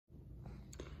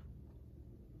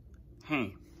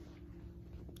Hey,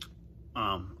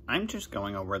 I'm just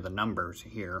going over the numbers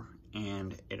here,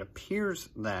 and it appears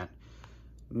that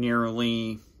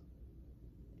nearly,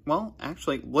 well,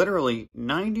 actually, literally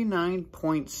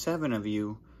 99.7 of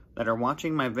you that are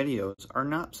watching my videos are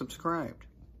not subscribed.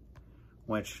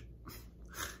 Which,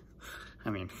 I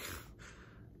mean...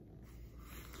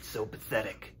 So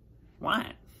pathetic. What?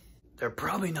 They're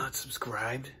probably not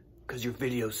subscribed because your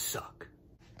videos suck.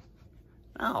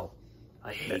 Oh.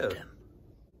 I hate them.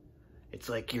 It's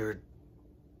like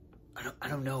I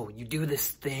don't know, you do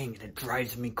this thing and it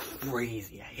drives me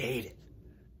crazy. I hate it.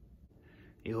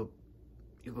 You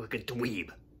look like a dweeb.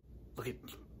 Look at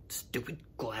stupid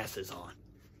glasses on.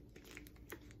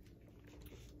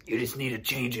 You just need to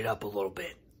change it up a little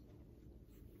bit.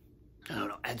 I don't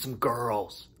know, add some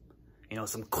girls. You know,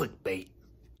 some clickbait.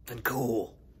 Something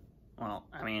cool. Well,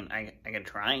 I mean, I could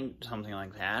try something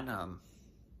like that. I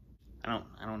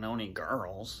don't know any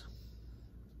girls.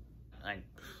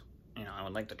 I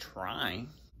would like to try.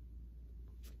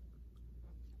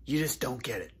 You just don't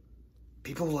get it.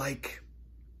 People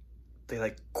they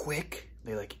like quick,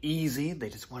 they like easy, they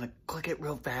just want to click it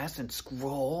real fast and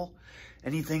scroll.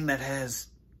 Anything that has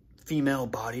female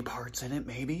body parts in it,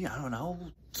 maybe, I don't know.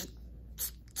 Just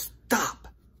stop.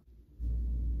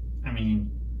 I mean,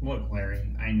 look,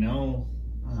 Larry, I know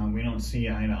we don't see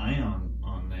eye to eye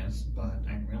on this, but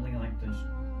I really like this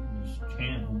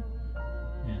channel.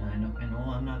 And I know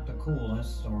I'm not the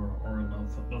coolest or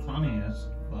the funniest,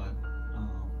 but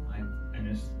I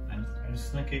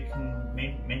just think it can,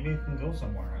 maybe it can go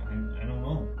somewhere. I don't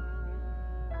know.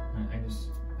 I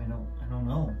don't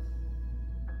know.